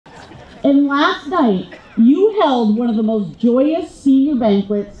And last night, you held one of the most joyous senior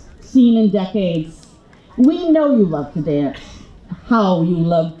banquets seen in decades. We know you love to dance. How you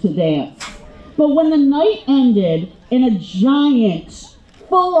love to dance. But when the night ended in a giant,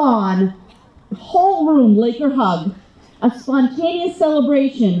 full-on, whole room Laker hug, a spontaneous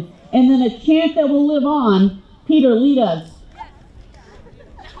celebration, and then a chant that will live on, Peter, lead us.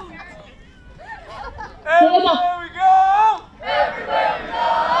 Stand up.